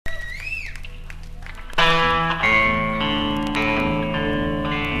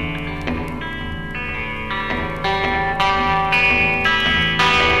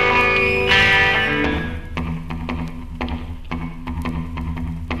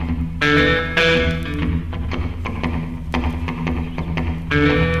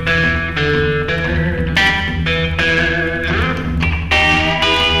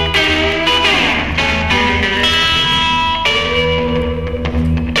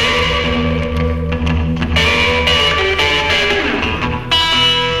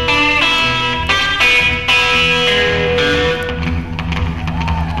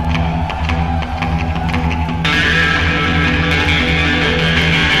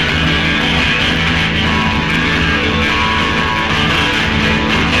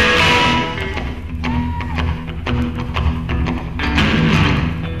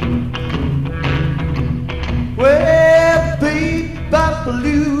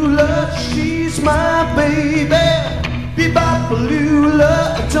Lula, she's my baby. Bebop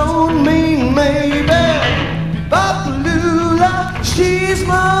Lula, I don't mean maybe. Bebop Lula, she's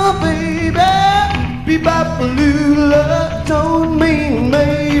my baby. Bebop Lula, don't mean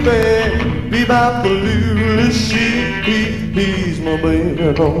maybe. Bebop Lula, he's my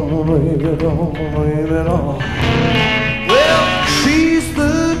baby, don't my baby, don't my baby, don't. Well, she's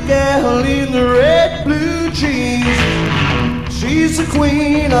the gal in the red blue jeans. She's the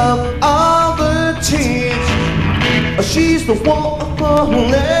queen of all the teens. She's the one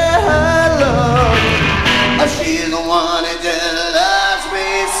that I love. She's the one that just loves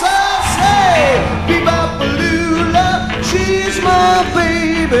me so. Say, Bebop Lula, she's my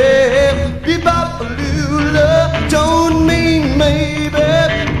baby. Bebop Lula, don't mean maybe.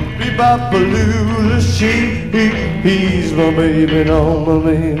 Bebop Lula, he's my baby, no, my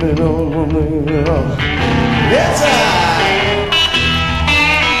baby, no, my baby, no. Yes,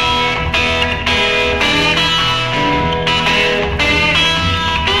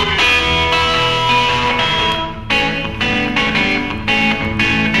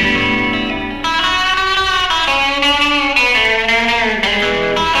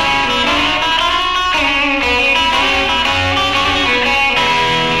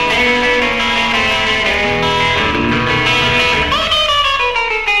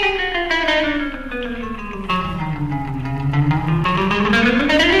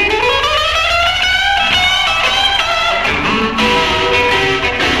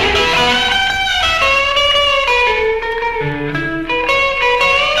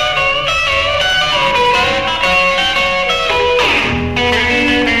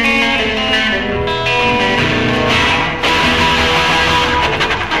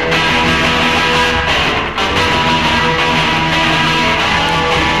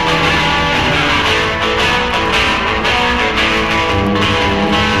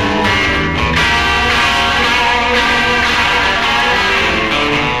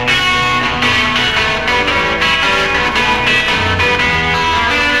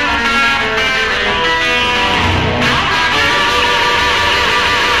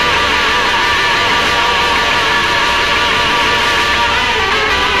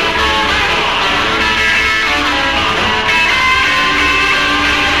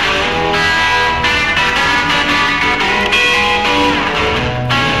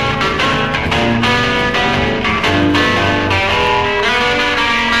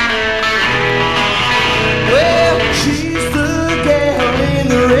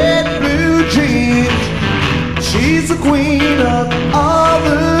 she's the queen of all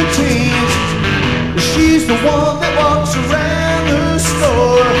the teens. She's the one that walks around the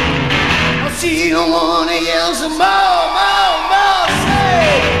store. She's the one that yells more, more, more. Say,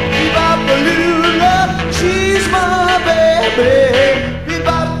 Bebop Lula, she's my baby.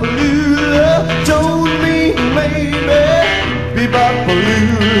 Bebop Lula, don't mean maybe. Bebop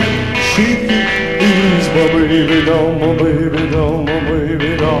Lula, she's my baby, doll, my baby, doll, my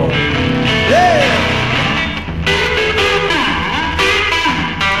baby, doll. Yeah!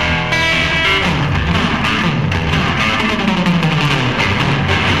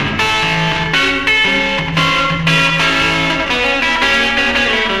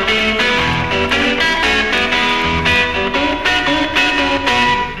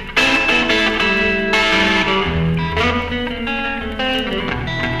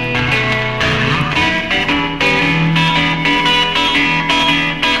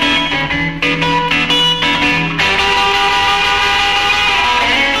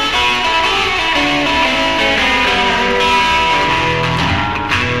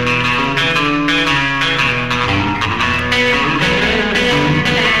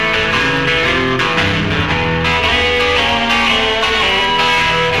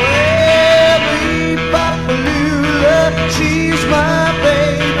 She's my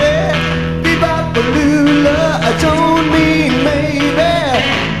baby. Bebop Lula, I don't mean maybe.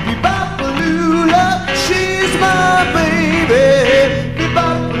 Bebop Lula, she's my baby.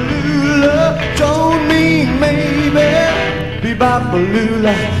 Bebop Lula, don't mean maybe. Bebop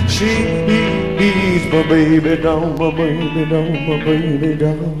Lula, she's my baby, doll, my baby, doll, my baby,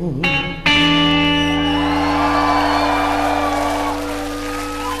 doll.